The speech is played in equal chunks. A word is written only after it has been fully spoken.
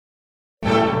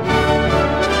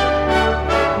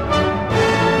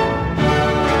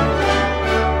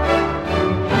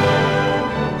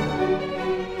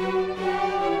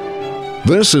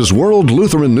This is World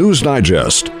Lutheran News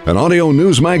Digest, an audio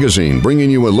news magazine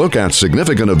bringing you a look at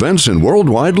significant events in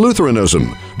worldwide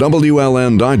Lutheranism.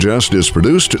 WLN Digest is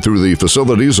produced through the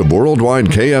facilities of Worldwide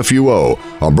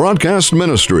KFUO, a broadcast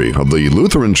ministry of the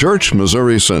Lutheran Church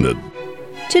Missouri Synod.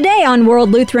 Today on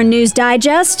World Lutheran News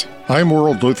Digest, I'm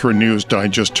World Lutheran News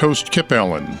Digest host Kip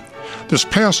Allen. This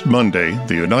past Monday,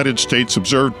 the United States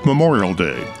observed Memorial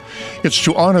Day. It's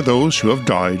to honor those who have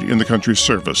died in the country's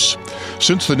service.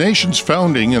 Since the nation's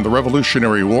founding in the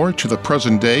Revolutionary War to the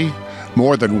present day,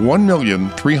 more than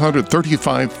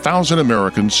 1,335,000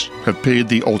 Americans have paid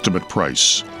the ultimate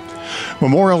price.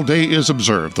 Memorial Day is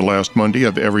observed the last Monday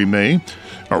of every May.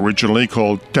 Originally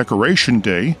called Decoration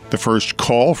Day, the first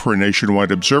call for a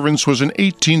nationwide observance was in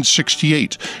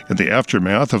 1868, in the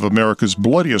aftermath of America's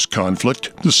bloodiest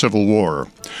conflict, the Civil War.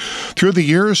 Through the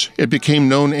years, it became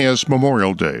known as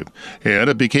Memorial Day, and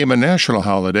it became a national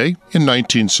holiday in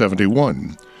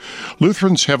 1971.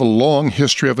 Lutherans have a long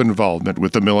history of involvement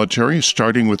with the military,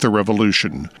 starting with the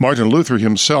Revolution. Martin Luther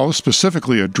himself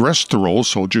specifically addressed the role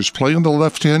soldiers play in the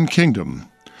Left-Hand Kingdom.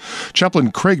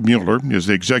 Chaplain Craig Mueller is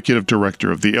the executive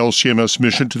director of the LCMS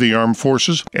mission to the Armed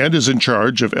Forces and is in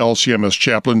charge of LCMS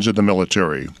chaplains in the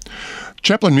military.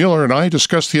 Chaplain Mueller and I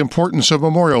discuss the importance of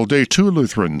Memorial Day to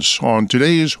Lutherans on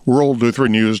today's World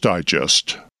Lutheran News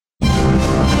Digest.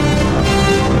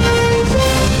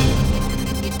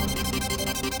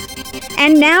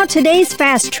 and now today's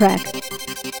Fast Track.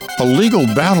 A legal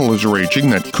battle is raging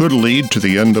that could lead to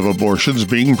the end of abortions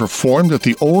being performed at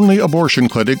the only abortion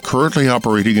clinic currently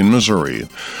operating in Missouri.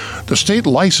 The state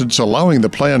license allowing the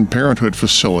Planned Parenthood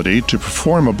facility to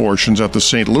perform abortions at the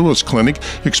St. Louis clinic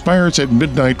expires at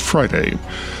midnight Friday.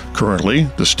 Currently,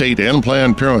 the state and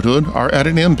Planned Parenthood are at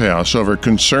an impasse over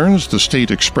concerns the state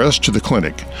expressed to the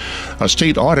clinic. A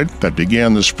state audit that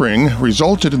began this spring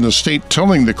resulted in the state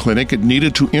telling the clinic it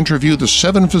needed to interview the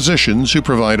 7 physicians who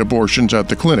provide abortions at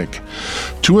the clinic.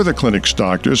 2 of the clinic's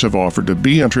doctors have offered to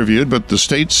be interviewed, but the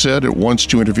state said it wants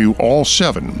to interview all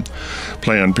 7.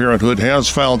 Planned Parenthood has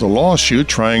filed a lawsuit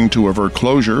trying to avert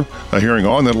closure. A hearing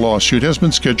on that lawsuit has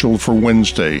been scheduled for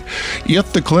Wednesday.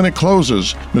 If the clinic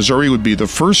closes, Missouri would be the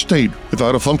first state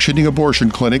without a functioning abortion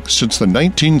clinic since the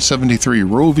 1973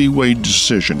 Roe v. Wade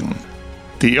decision.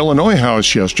 The Illinois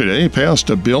House yesterday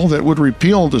passed a bill that would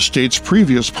repeal the state's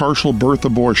previous partial birth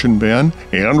abortion ban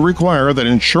and require that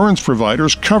insurance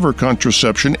providers cover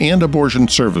contraception and abortion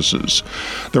services.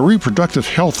 The Reproductive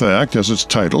Health Act, as it's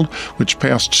titled, which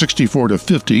passed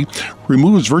 64-50,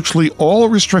 removes virtually all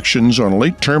restrictions on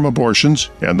late-term abortions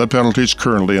and the penalties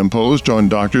currently imposed on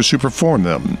doctors who perform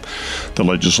them. The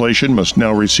legislation must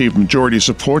now receive majority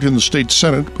support in the state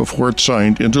Senate before it's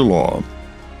signed into law.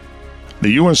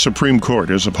 The U.S. Supreme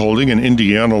Court is upholding an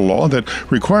Indiana law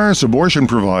that requires abortion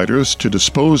providers to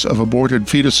dispose of aborted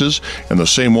fetuses in the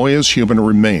same way as human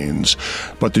remains.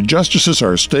 But the justices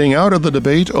are staying out of the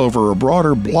debate over a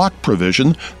broader block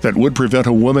provision that would prevent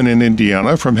a woman in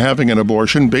Indiana from having an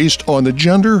abortion based on the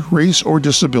gender, race, or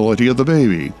disability of the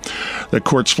baby. The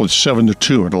court split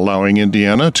 7-2 in allowing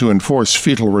Indiana to enforce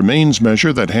fetal remains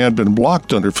measure that had been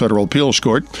blocked under federal appeals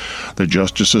court. The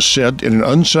justices said in an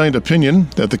unsigned opinion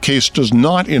that the case does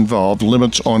not involve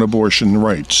limits on abortion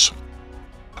rights.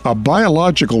 A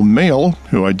biological male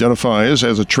who identifies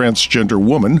as a transgender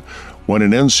woman won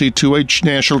an NC2H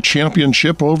national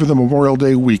championship over the Memorial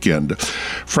Day weekend.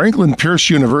 Franklin Pierce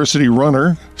University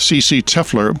runner Cece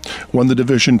Tefler won the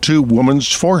Division II women's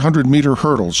 400-meter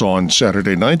hurdles on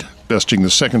Saturday night, besting the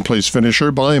second-place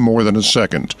finisher by more than a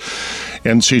second.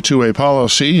 NC2A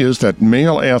policy is that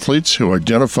male athletes who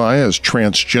identify as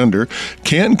transgender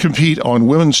can compete on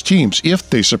women's teams if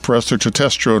they suppress their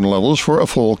testosterone levels for a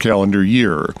full calendar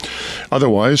year.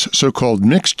 Otherwise, so-called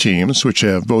mixed teams, which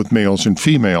have both males and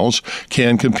females,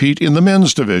 can compete in the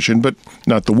men's division, but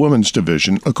not the women's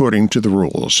division, according to the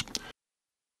rules.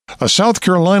 A South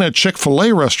Carolina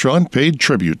Chick-fil-A restaurant paid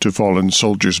tribute to fallen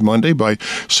soldiers Monday by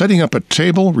setting up a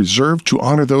table reserved to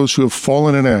honor those who have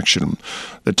fallen in action.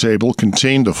 The table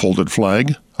contained a folded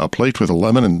flag, a plate with a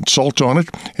lemon and salt on it,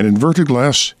 an inverted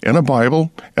glass, and a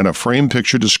Bible, and a framed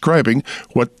picture describing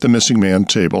what the Missing Man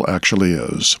table actually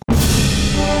is.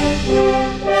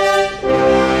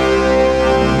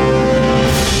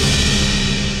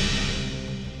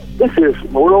 This is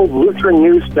World Lutheran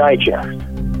News Digest.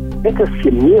 Это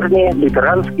всемирные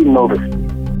лютеранские новости.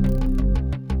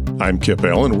 I'm Kip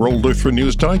Allen, World Lutheran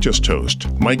News Digest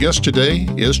host. My guest today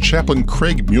is Chaplain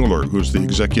Craig Mueller, who's the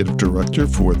Executive Director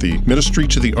for the Ministry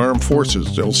to the Armed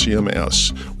Forces,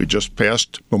 LCMS. We just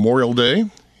passed Memorial Day,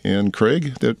 And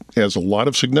Craig, that has a lot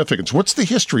of significance. What's the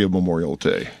history of Memorial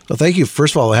Day? Well, thank you,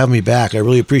 first of all, for having me back. I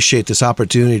really appreciate this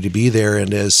opportunity to be there.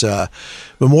 And as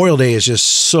Memorial Day is just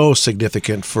so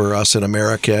significant for us in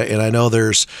America, and I know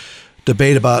there's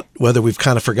debate about whether we've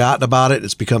kind of forgotten about it.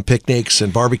 It's become picnics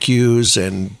and barbecues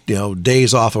and,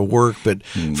 days off of work, but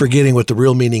forgetting what the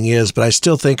real meaning is. But I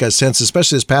still think, I sense,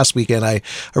 especially this past weekend, I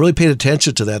really paid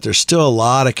attention to that. There's still a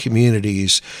lot of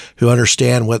communities who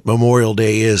understand what Memorial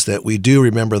Day is, that we do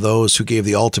remember those who gave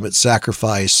the ultimate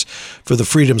sacrifice for the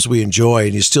freedoms we enjoy.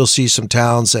 And you still see some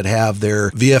towns that have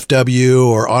their VFW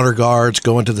or honor guards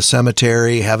going to the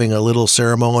cemetery, having a little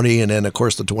ceremony, and then, of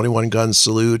course, the 21 gun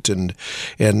salute and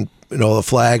the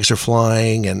flags are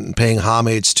flying and paying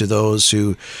homage to those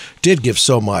who did give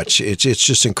so much. It's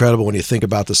just incredible when you think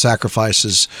about the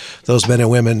sacrifices those men and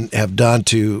women have done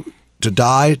to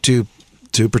die, to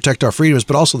protect our freedoms,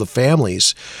 but also the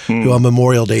families who on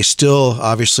Memorial Day still,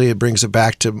 obviously, it brings it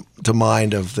back to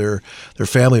mind of their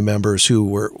family members who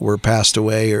were passed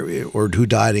away or who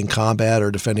died in combat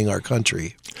or defending our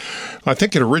country. I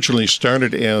think it originally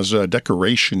started as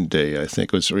Decoration Day. I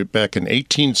think it was back in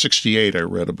 1868 I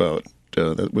read about.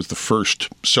 That was the first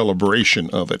celebration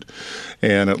of it.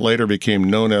 And it later became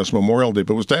known as Memorial Day,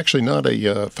 but it was actually not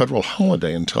a federal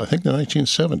holiday until I think the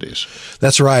 1970s.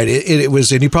 That's right. It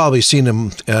was, and you've probably seen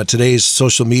them today's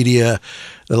social media.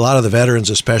 A lot of the veterans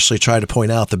especially try to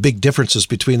point out the big differences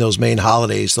between those main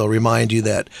holidays. They'll remind you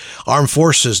that Armed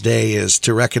Forces Day is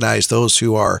to recognize those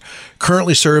who are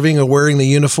currently serving or wearing the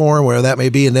uniform, wherever that may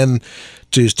be, and then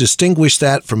to distinguish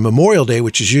that from Memorial Day,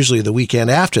 which is usually the weekend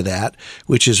after that,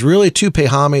 which is really to pay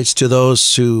homage to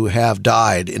those who have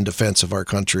died in defense of our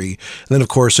country. And then, of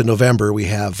course, in November, we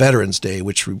have Veterans Day,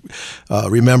 which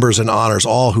remembers and honors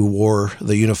all who wore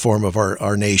the uniform of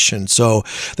our nation. So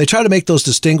they try to make those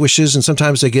distinguishes, and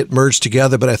sometimes they get merged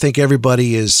together, but I think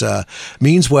everybody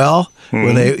means well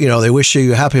when they wish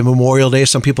you a happy Memorial Day.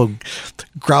 Some people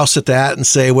grouse at that and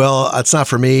say, well, it's not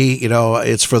for me,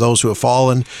 it's for those who have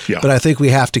fallen. Yeah. But I think we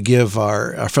have to give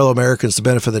our fellow Americans the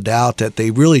benefit of the doubt that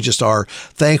they really just are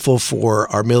thankful for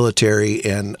our military,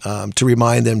 and to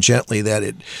remind them gently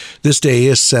that this day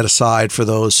is set aside for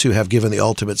those who have given the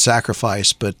ultimate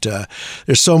sacrifice. But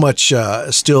there's so much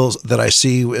still that I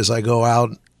see as I go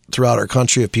out throughout our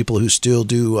country of people who still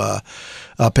do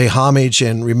pay homage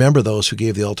and remember those who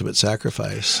gave the ultimate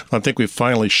sacrifice. I think we've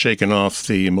finally shaken off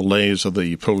the malaise of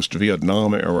the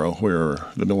post-Vietnam era, where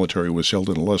the military was held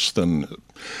in less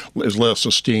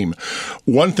esteem.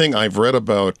 One thing I've read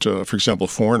about, for example,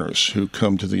 foreigners who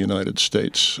come to the United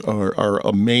States are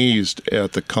amazed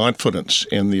at the confidence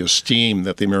and the esteem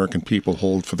that the American people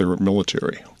hold for their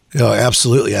military. Oh,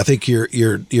 absolutely. I think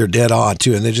you're dead on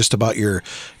too. And then just about your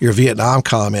Vietnam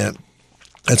comment,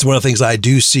 that's one of the things I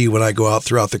do see when I go out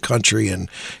throughout the country and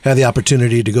have the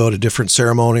opportunity to go to different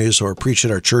ceremonies or preach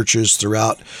at our churches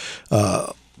throughout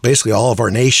basically all of our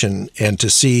nation, and to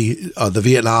see the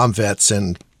Vietnam vets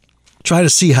and try to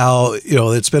see how,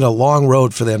 it's been a long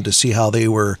road for them, to see how they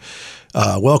were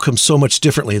welcomed so much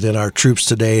differently than our troops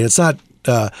today. And it's not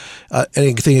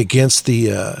anything against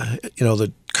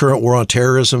the current war on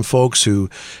terrorism folks who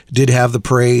did have the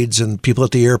parades and people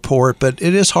at the airport, but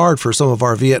it is hard for some of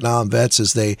our Vietnam vets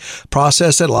as they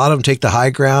process it. A lot of them take the high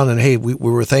ground, and hey, we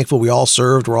were thankful we all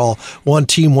served. We're all one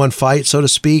team, one fight, so to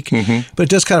speak. But it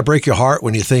does kind of break your heart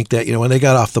when you think that, when they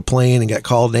got off the plane and got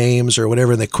called names or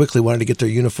whatever, and they quickly wanted to get their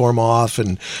uniform off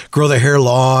and grow their hair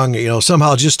long,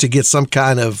 somehow just to get some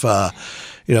kind of,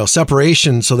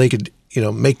 separation so they could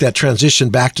make that transition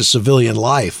back to civilian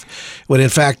life. When in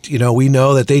fact, we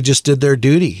know that they just did their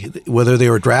duty, whether they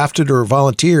were drafted or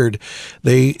volunteered.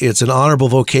 It's an honorable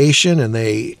vocation, and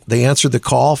they answered the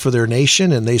call for their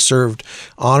nation, and they served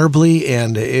honorably.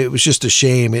 And it was just a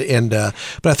shame. But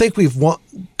I think we've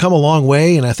come a long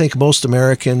way, and I think most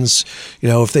Americans,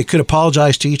 if they could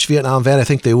apologize to each Vietnam vet, I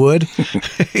think they would.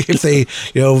 If they,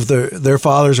 their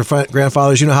fathers or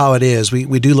grandfathers, how it is.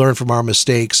 We do learn from our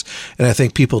mistakes, and I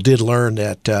think people did learn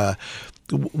that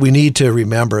we need to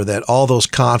remember that all those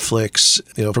conflicts,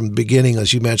 from the beginning,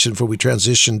 as you mentioned, before we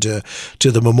transitioned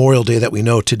to the Memorial Day that we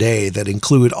know today, that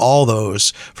include all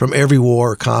those from every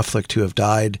war or conflict who have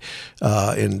died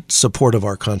in support of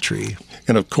our country.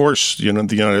 And of course, the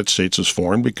United States is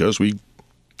formed because we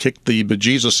kicked the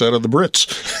bejesus out of the Brits.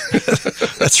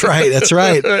 That's right.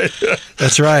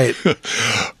 That's right.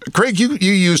 Craig, you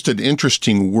used an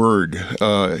interesting word.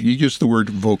 You used the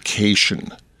word vocation.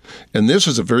 And this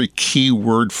is a very key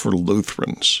word for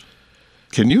Lutherans.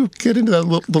 Can you get into that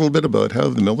a little bit about how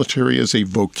the military is a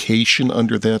vocation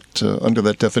under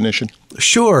that definition?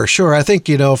 Sure. I think,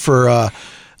 for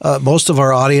most of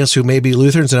our audience who may be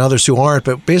Lutherans and others who aren't,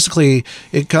 but basically,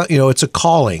 it's a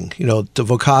calling, to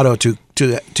vocado,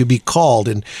 to be called.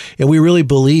 And we really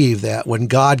believe that when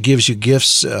God gives you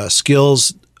gifts,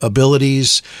 skills,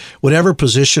 abilities, whatever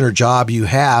position or job you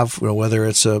have, whether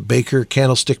it's a baker,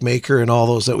 candlestick maker, and all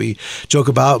those that we joke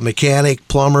about, mechanic,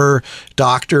 plumber,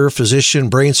 doctor, physician,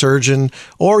 brain surgeon,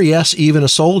 or yes, even a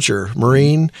soldier,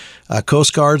 Marine,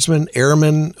 Coast Guardsman,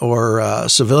 airman, or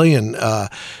civilian,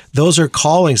 those are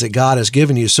callings that God has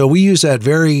given you. So we use that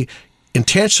very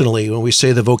intentionally when we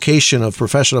say the vocation of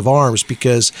profession of arms,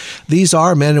 because these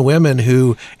are men and women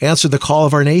who answer the call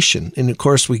of our nation. And of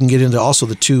course, we can get into also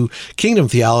the two kingdom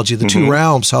theology, the two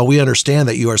realms, how we understand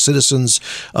that you are citizens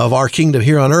of our kingdom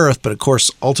here on earth, but of course,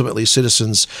 ultimately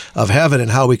citizens of heaven,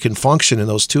 and how we can function in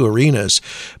those two arenas.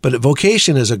 But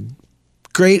vocation is a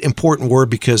great, important word,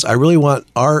 because I really want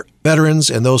our veterans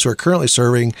and those who are currently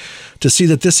serving to see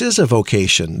that this is a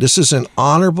vocation. This is an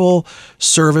honorable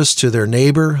service to their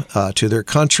neighbor, to their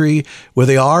country, where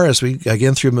they are, as we,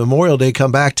 again, through Memorial Day,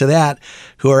 come back to that,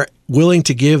 who are willing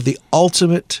to give the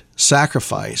ultimate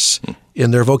sacrifice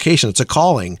in their vocation. It's a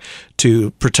calling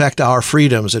to protect our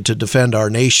freedoms and to defend our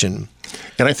nation.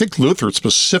 And I think Luther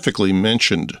specifically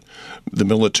mentioned the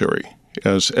military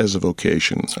as a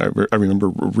vocation. I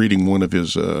remember reading one of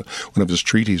his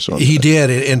treatises on He that. did.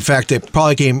 In fact, it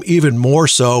probably came even more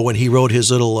so when he wrote his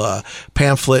little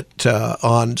pamphlet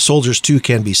on Soldiers Too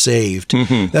Can Be Saved.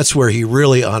 That's where he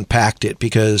really unpacked it,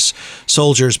 because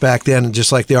soldiers back then,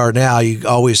 just like they are now, you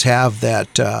always have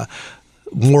that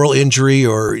moral injury,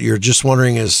 or you're just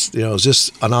wondering, is this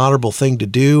an honorable thing to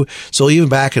do? So even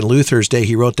back in Luther's day,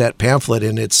 he wrote that pamphlet,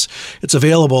 and it's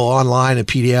available online in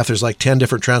PDF. There's like 10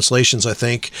 different translations, I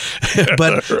think,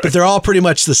 but they're all pretty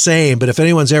much the same. But if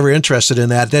anyone's ever interested in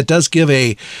that does give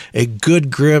a good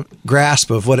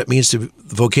grasp of what it means to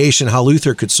vocation, how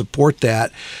Luther could support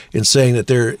that in saying that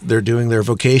they're doing their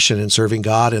vocation and serving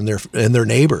God and their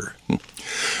neighbor.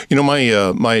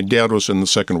 My dad was in the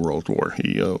Second World War.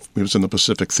 He was in the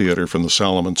Pacific Theater from the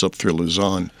Solomons up through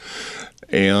Luzon.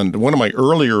 And one of my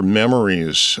earlier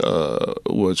memories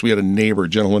was we had a neighbor, a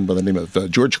gentleman by the name of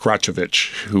George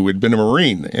Kracevich, who had been a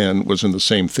Marine and was in the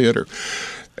same theater.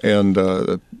 And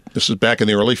this is back in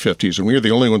the early 50s, and we were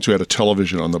the only ones who had a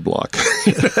television on the block.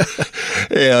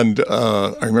 And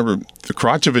I remember the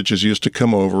Kraceviches used to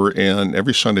come over, and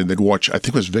every Sunday they'd watch, I think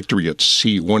it was Victory at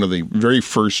Sea, one of the very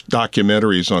first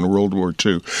documentaries on World War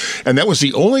II. And that was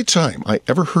the only time I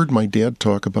ever heard my dad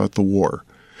talk about the war.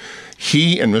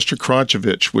 He and Mr.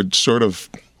 Kracevich would sort of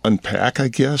unpack, I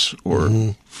guess,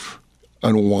 or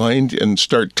unwind and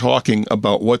start talking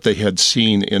about what they had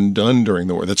seen and done during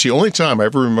the war. That's the only time I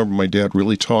ever remember my dad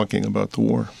really talking about the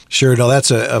war. Sure. No, that's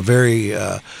a very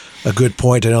a good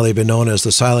point. I know they've been known as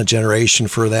the silent generation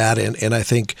for that. And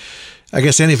I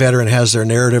guess any veteran has their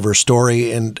narrative or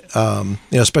story. And,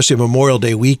 especially Memorial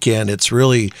Day weekend, it's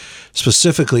really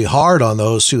specifically hard on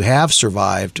those who have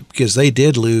survived, because they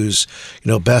did lose,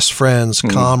 best friends,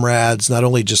 comrades, not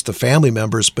only just the family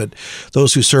members, but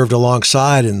those who served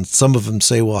alongside. And some of them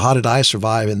say, well, how did I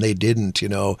survive? And they didn't,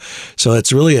 So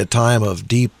it's really a time of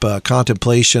deep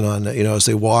contemplation on, as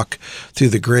they walk through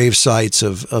the grave sites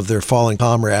of their fallen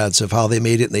comrades, of how they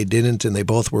made it and they didn't, and they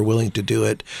both were willing to do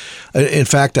it. In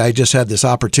fact, I just had this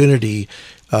opportunity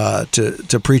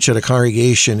to preach at a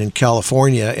congregation in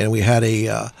California, and we had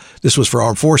this was for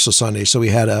Armed Forces Sunday, so we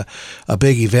had a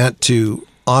big event to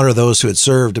honor those who had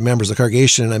served, the members of the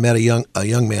congregation. And I met a young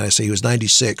man. I say he was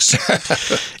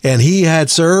 96, and he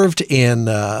had served in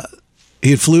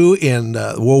he flew in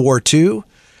World War II,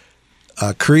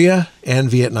 Korea,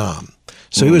 and Vietnam.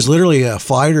 So he was literally a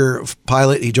fighter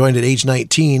pilot. He joined at age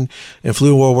 19 and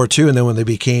flew in World War II. And then when they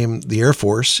became the Air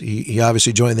Force, he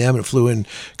obviously joined them and flew in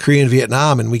Korea and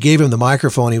Vietnam. And we gave him the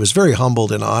microphone. He was very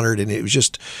humbled and honored. And it was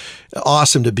just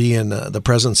awesome to be in the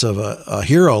presence of a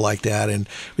hero like that. And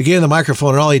we gave him the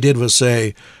microphone, and all he did was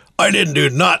say, "I didn't do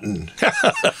nothing."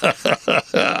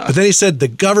 But then he said,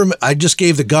 I just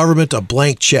gave the government a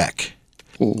blank check.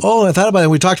 Oh, I thought about it.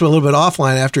 We talked about it a little bit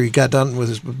offline after he got done with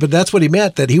his, but that's what he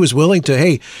meant, that he was willing to,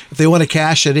 hey, if they want to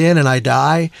cash it in and I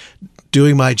die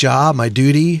doing my job, my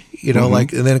duty, and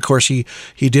then of course he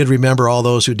did remember all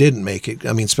those who didn't make it.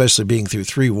 I mean, especially being through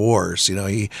 3 wars,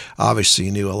 he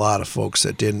obviously knew a lot of folks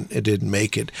that didn't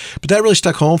make it. But that really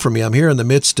stuck home for me. I'm here in the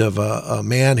midst of a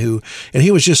man and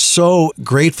he was just so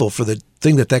grateful for the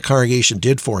thing that congregation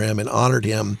did for him and honored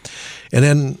him. And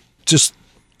then just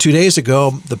 2 days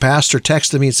ago, the pastor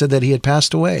texted me and said that he had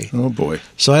passed away. Oh, boy.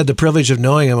 So I had the privilege of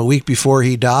knowing him a week before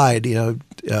he died,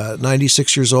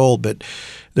 96 years old. But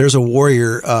there's a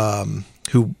warrior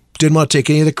who didn't want to take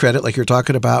any of the credit like you're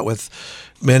talking about with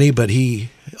many, but he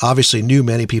obviously knew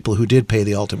many people who did pay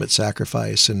the ultimate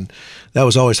sacrifice, and that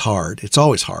was always hard. It's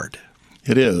always hard.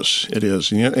 It is. It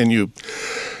is. And you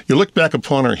look back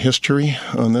upon our history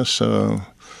on this, the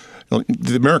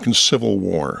American Civil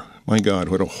War. My God,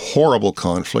 what a horrible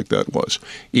conflict that was.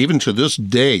 Even to this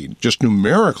day, just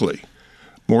numerically,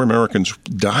 more Americans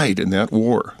died in that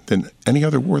war than any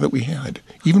other war that we had,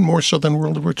 even more so than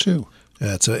World War II.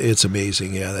 Yeah, it's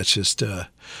amazing. Yeah, that's just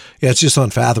it's just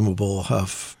unfathomable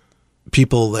of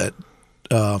people that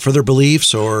for their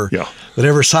beliefs or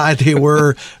whatever side they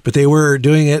were, but they were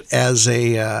doing it as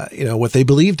a what they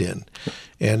believed in.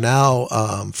 And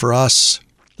now for us,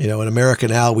 in America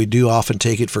now, we do often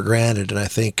take it for granted, and I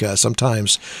think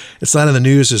sometimes it's not in the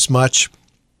news as much.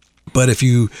 But if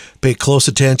you pay close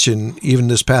attention, even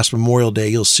this past Memorial Day,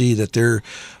 you'll see that there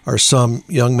are some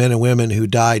young men and women who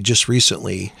died just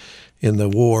recently in the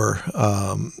war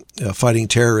fighting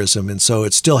terrorism. And so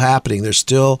it's still happening. They're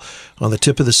still on the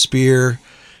tip of the spear,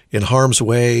 in harm's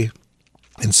way,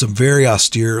 in some very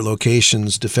austere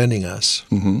locations defending us.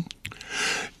 Mm-hmm.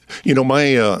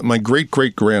 My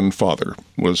great-great-grandfather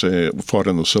fought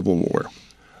in the Civil War.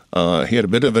 He had a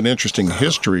bit of an interesting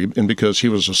history, and because he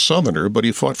was a Southerner, but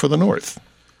he fought for the North.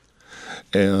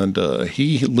 And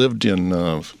he lived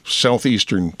in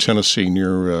southeastern Tennessee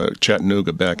near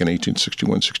Chattanooga back in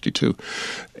 1861-62.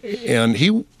 And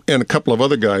he and a couple of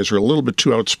other guys were a little bit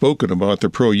too outspoken about their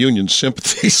pro-union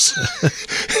sympathies.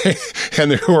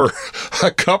 And there were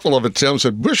a couple of attempts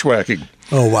at bushwhacking.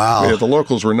 Oh, wow. Yeah, the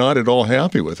locals were not at all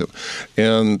happy with him.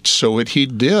 And so what he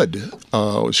did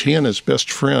was he and his best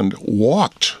friend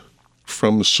walked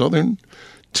from southern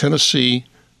Tennessee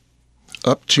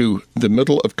up to the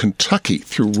middle of Kentucky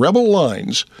through rebel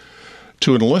lines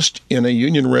to enlist in a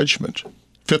Union regiment,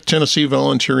 5th Tennessee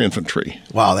Volunteer Infantry.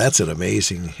 Wow, that's an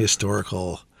amazing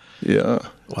historical. Yeah.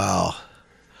 Wow.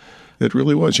 It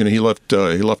really was. He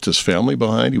left his family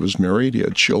behind. He was married. He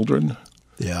had children.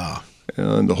 Yeah.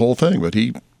 And the whole thing. But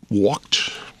he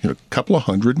walked a couple of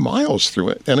 100 miles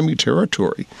through enemy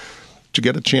territory to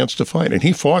get a chance to fight. And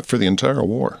he fought for the entire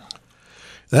war.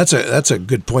 That's a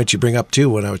good point you bring up, too,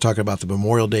 when I was talking about the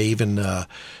Memorial Day. Even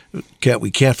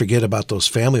we can't forget about those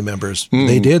family members. Mm.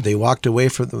 They did. They walked away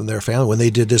from their family. When they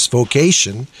did this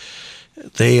vocation,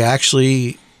 they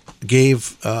actually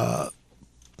gave,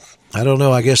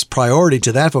 priority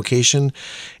to that vocation.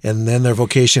 And then their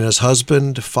vocation as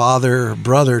husband, father,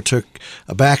 brother took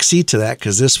a back seat to that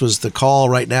because this was the call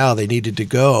right now. They needed to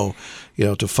go,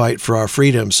 to fight for our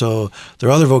freedom. So their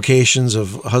other vocations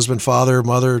of husband, father,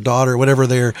 mother, daughter, whatever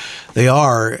they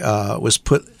are, was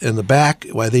put in the back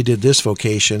while they did this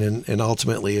vocation. And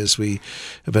ultimately, as we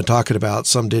have been talking about,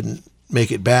 some didn't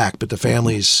make it back, but the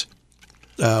families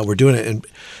were doing it. And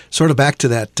sort of back to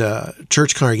that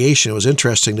church congregation, it was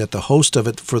interesting that the host of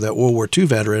it for that World War II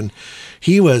veteran,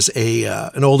 he was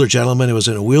an older gentleman who was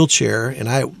in a wheelchair, and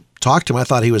I talked to him. I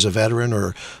thought he was a veteran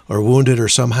or wounded or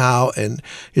somehow, and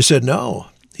he said no.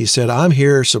 He said, I'm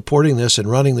here supporting this and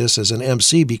running this as an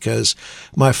MC because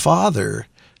my father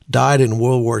died in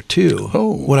World War II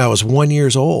when I was 1 year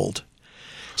old.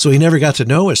 So he never got to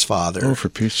know his father. Oh, for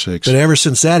Pete's sakes. But ever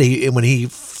since that, when he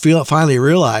finally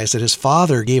realized that his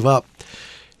father gave up,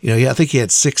 I think he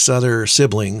had 6 other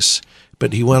siblings,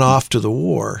 but he went off to the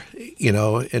war,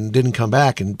 and didn't come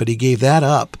back. But he gave that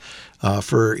up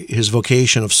for his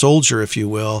vocation of soldier, if you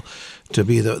will, to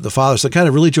be the father. So it kind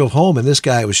of really drove home. And this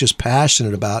guy was just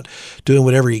passionate about doing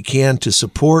whatever he can to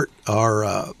support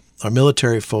our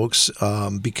military folks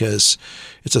because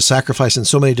it's a sacrifice in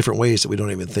so many different ways that we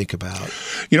don't even think about.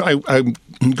 I'm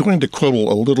going to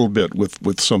quibble a little bit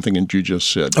with something that you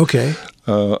just said. Okay.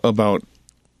 About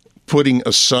putting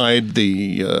aside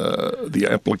the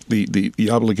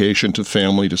obligation to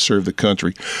family to serve the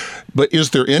country. But is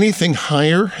there anything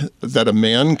higher that a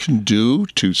man can do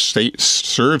to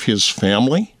serve his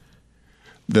family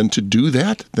than to do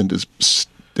that, than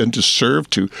to serve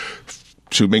to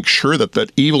make sure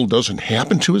that evil doesn't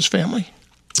happen to his family?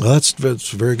 Well,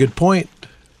 that's a very good point.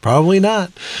 Probably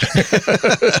not.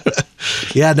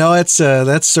 Yeah, no,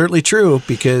 that's certainly true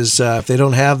because if they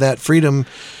don't have that freedom,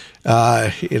 or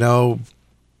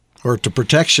to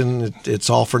protection, it's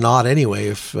all for naught anyway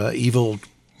if evil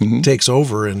takes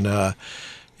over. And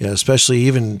especially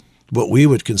even what we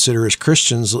would consider as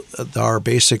Christians, our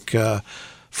basic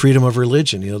freedom of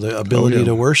religion, the ability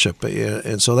to worship.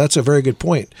 And so that's a very good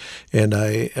point. And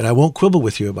I won't quibble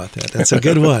with you about that. That's a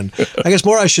good one. I guess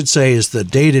more I should say is the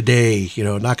day-to-day,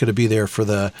 not going to be there for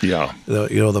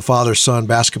the father-son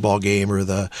basketball game or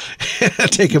the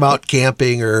take him out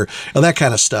camping or that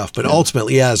kind of stuff. But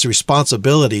ultimately, as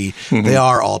responsibility, they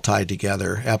are all tied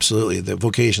together. Absolutely. The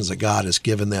vocations that God has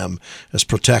given them as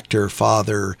protector,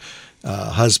 father,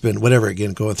 husband, whatever,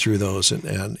 again, going through those.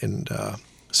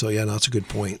 So, that's a good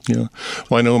point. Yeah.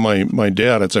 Well, I know my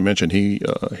dad, as I mentioned, he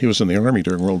was in the Army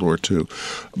during World War II,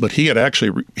 but he actually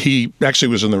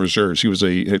was in the reserves.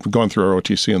 He had gone through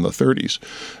ROTC in the 30s.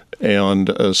 And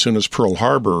as soon as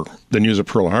the news of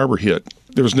Pearl Harbor hit,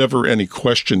 there was never any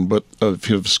question but of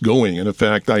his going. And in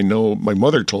fact, I know my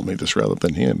mother told me this rather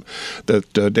than him,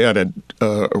 that Dad had,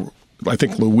 I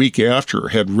think the week after,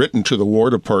 had written to the War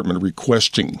Department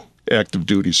requesting active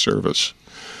duty service.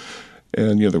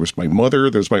 And, there was my mother,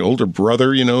 there was my older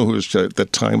brother, who was at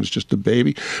that time was just a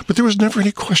baby. But there was never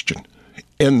any question.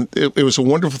 And it was a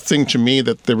wonderful thing to me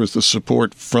that there was the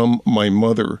support from my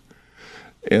mother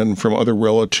and from other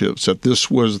relatives that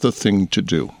this was the thing to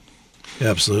do.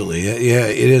 Absolutely. Yeah,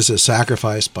 it is a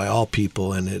sacrifice by all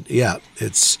people. And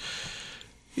it's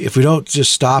if we don't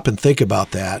just stop and think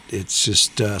about that, it's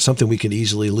just something we can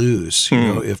easily lose.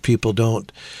 If people don't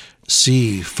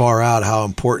see far out how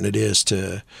important it is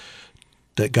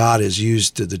that God has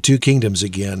used the two kingdoms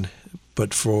again,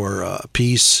 but for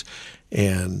peace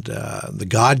and the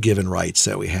God-given rights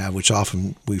that we have, which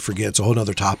often we forget. It's a whole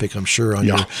other topic, I'm sure,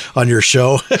 on your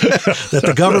show, that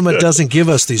the government doesn't give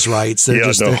us these rights.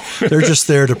 They're just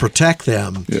there to protect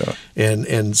them. Yeah.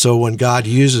 And so when God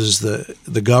uses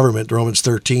the government, Romans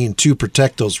 13, to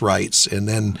protect those rights, and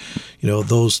then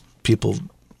those people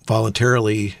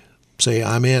voluntarily say,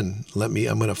 I'm in. I'm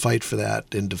going to fight for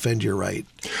that and defend your right.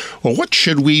 Well, what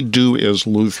should we do as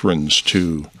Lutherans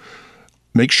to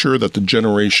make sure that the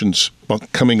generations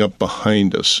coming up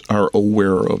behind us are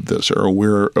aware of this, are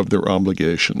aware of their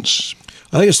obligations?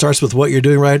 I think it starts with what you're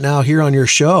doing right now here on your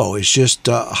show. It's just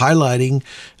highlighting,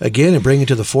 again, and bringing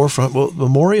to the forefront what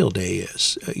Memorial Day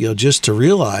is. Just to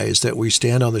realize that we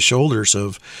stand on the shoulders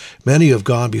of many who have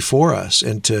gone before us,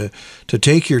 and to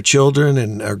take your children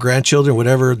and our grandchildren,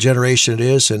 whatever generation it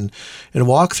is, and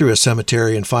walk through a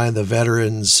cemetery and find the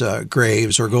veterans'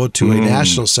 graves, or go to a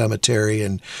national cemetery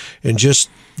and just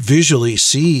visually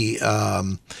see.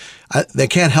 They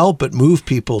can't help but move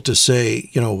people to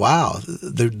say, wow,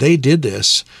 they did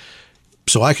this,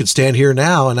 so I could stand here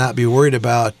now and not be worried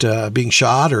about being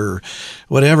shot or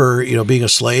whatever, being a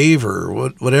slave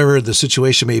or whatever the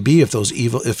situation may be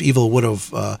if evil would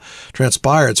have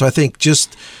transpired. So I think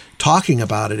just talking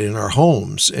about it in our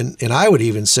homes, and I would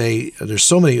even say there's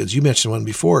so many, as you mentioned one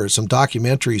before, some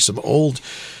documentaries, some old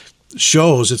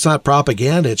shows. It's not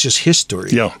propaganda, it's just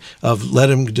history of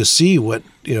letting them to see what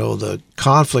the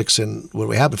conflicts and what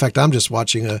we have. In fact, I'm just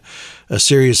watching a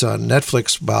series on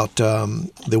Netflix about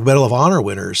the Medal of Honor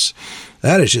winners.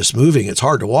 That is just moving. It's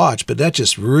hard to watch, but that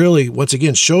just really, once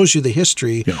again, shows you the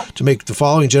history to make the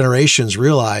following generations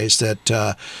realize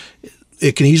that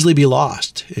it can easily be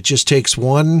lost. It just takes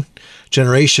one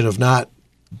generation of not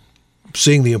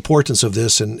seeing the importance of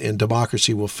this, and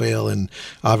democracy will fail, and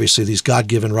obviously these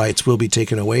God-given rights will be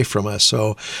taken away from us.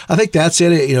 So I think that's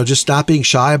it. Just not being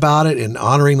shy about it and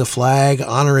honoring the flag,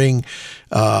 honoring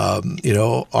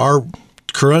our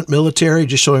current military,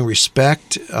 just showing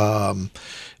respect.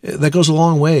 That goes a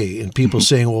long way in people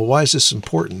saying, well, why is this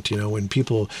important? When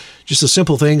people, just the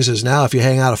simple things as now, if you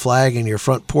hang out a flag in your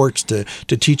front porch to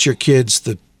teach your kids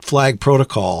the flag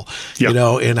protocol,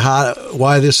 and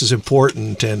why this is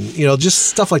important, and just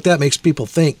stuff like that makes people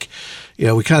think.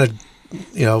 We kind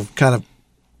of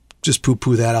just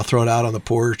poo-poo that. I'll throw it out on the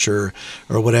porch or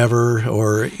whatever,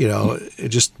 or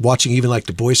just watching even like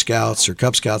the Boy Scouts or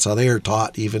Cub Scouts, how they are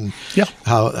taught even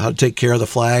how to take care of the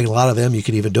flag. A lot of them you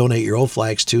can even donate your old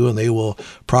flags to, and they will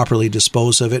properly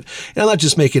dispose of it. And I'm not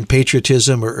just making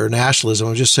patriotism or nationalism.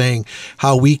 I'm just saying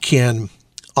how we can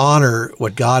honor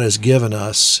what God has given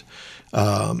us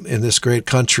in this great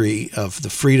country, of the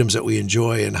freedoms that we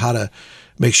enjoy, and how to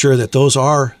make sure that those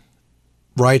are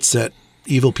rights that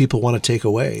evil people want to take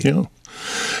away.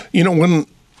 One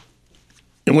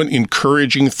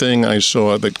encouraging thing I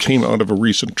saw that came out of a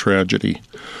recent tragedy,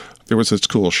 there was a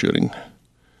school shooting,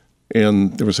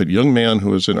 and there was a young man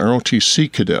who was an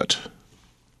ROTC cadet,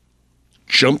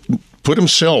 put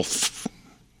himself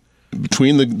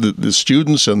between the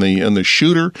students and the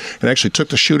shooter, and actually took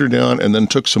the shooter down, and then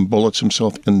took some bullets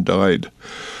himself and died.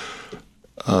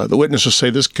 The witnesses say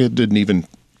this kid didn't even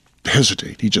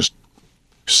hesitate. He just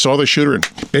saw the shooter and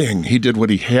bang, he did what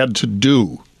he had to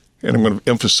do. And I'm going to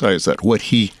emphasize that, what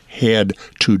he had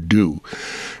to do.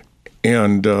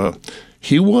 And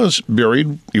he was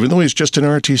buried, even though he's just an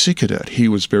ROTC cadet, he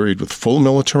was buried with full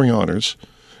military honors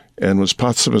and was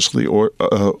posthumously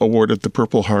awarded the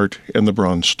Purple Heart and the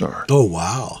Bronze Star. Oh,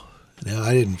 wow. Now,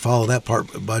 I didn't follow that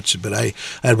part much, but I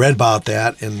read about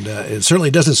that, and it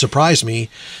certainly doesn't surprise me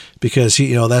because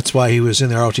that's why he was in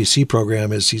the ROTC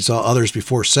program, is he saw others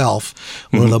before self.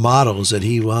 One of the mottos that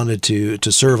he wanted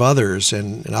to serve others,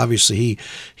 and obviously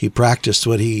he practiced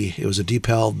it was a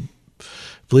deep-held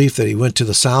belief that he went to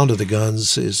the sound of the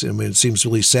guns. It seems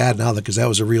really sad now because that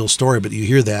was a real story, but you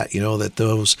hear that, that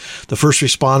the first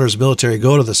responders, military,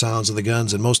 go to the sounds of the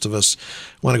guns, and most of us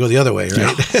want to go the other way, right?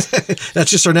 Yeah.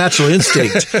 That's just our natural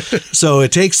instinct. So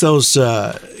it takes those,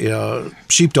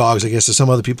 sheepdogs, I guess, as some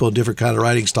other people in different kind of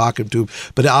writings talk to,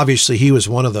 but obviously he was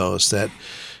one of those that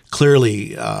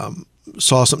clearly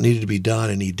saw something needed to be done,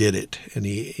 and he did it, and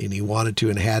he wanted to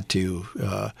and had to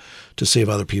save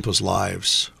other people's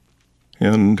lives.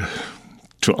 And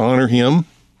to honor him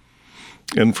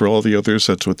and for all the others,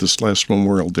 that's what this last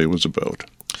Memorial Day was about.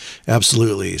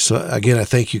 Absolutely. So again, I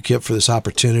thank you, Kip, for this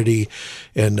opportunity.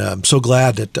 And I'm so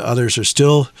glad that the others are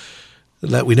still,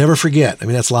 that we never forget.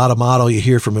 That's a lot of motto you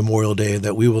hear for Memorial Day,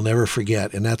 that we will never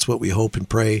forget. And that's what we hope and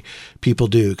pray people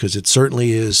do, because it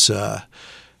certainly is the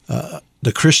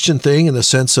Christian thing in the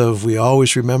sense of we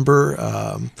always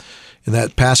remember in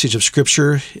that passage of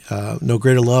Scripture, no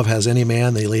greater love has any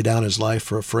man than he lay down his life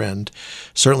for a friend.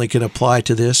 Certainly can apply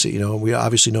to this. We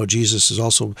obviously know Jesus is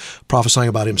also prophesying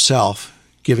about himself,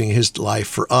 giving his life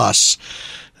for us,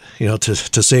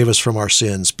 to save us from our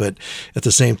sins. But at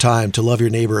the same time, to love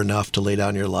your neighbor enough to lay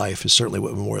down your life is certainly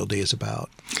what Memorial Day is about.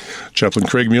 Chaplain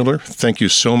Craig Mueller, thank you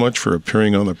so much for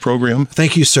appearing on the program.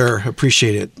 Thank you, sir.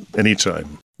 Appreciate it.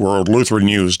 Anytime. World Lutheran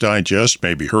News Digest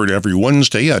may be heard every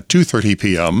Wednesday at 2:30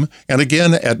 p.m. and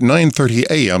again at 9:30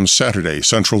 a.m. Saturday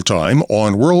Central Time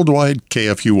on Worldwide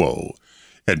KFUO.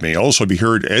 It may also be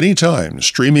heard anytime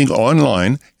streaming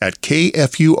online at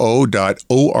kfuo.org.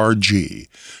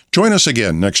 Join us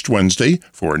again next Wednesday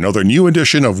for another new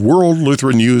edition of World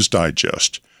Lutheran News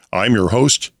Digest. I'm your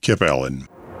host, Kip Allen.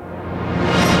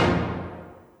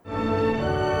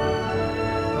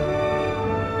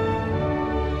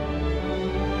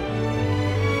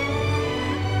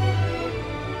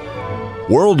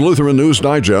 World Lutheran News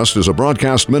Digest is a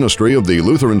broadcast ministry of the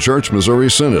Lutheran Church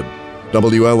Missouri Synod.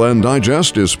 WLN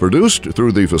Digest is produced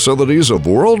through the facilities of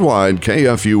Worldwide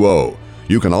KFUO.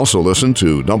 You can also listen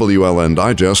to WLN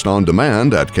Digest on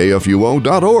demand at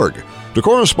kfuo.org. To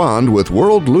correspond with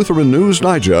World Lutheran News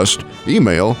Digest,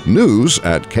 email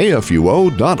news@kfuo.org.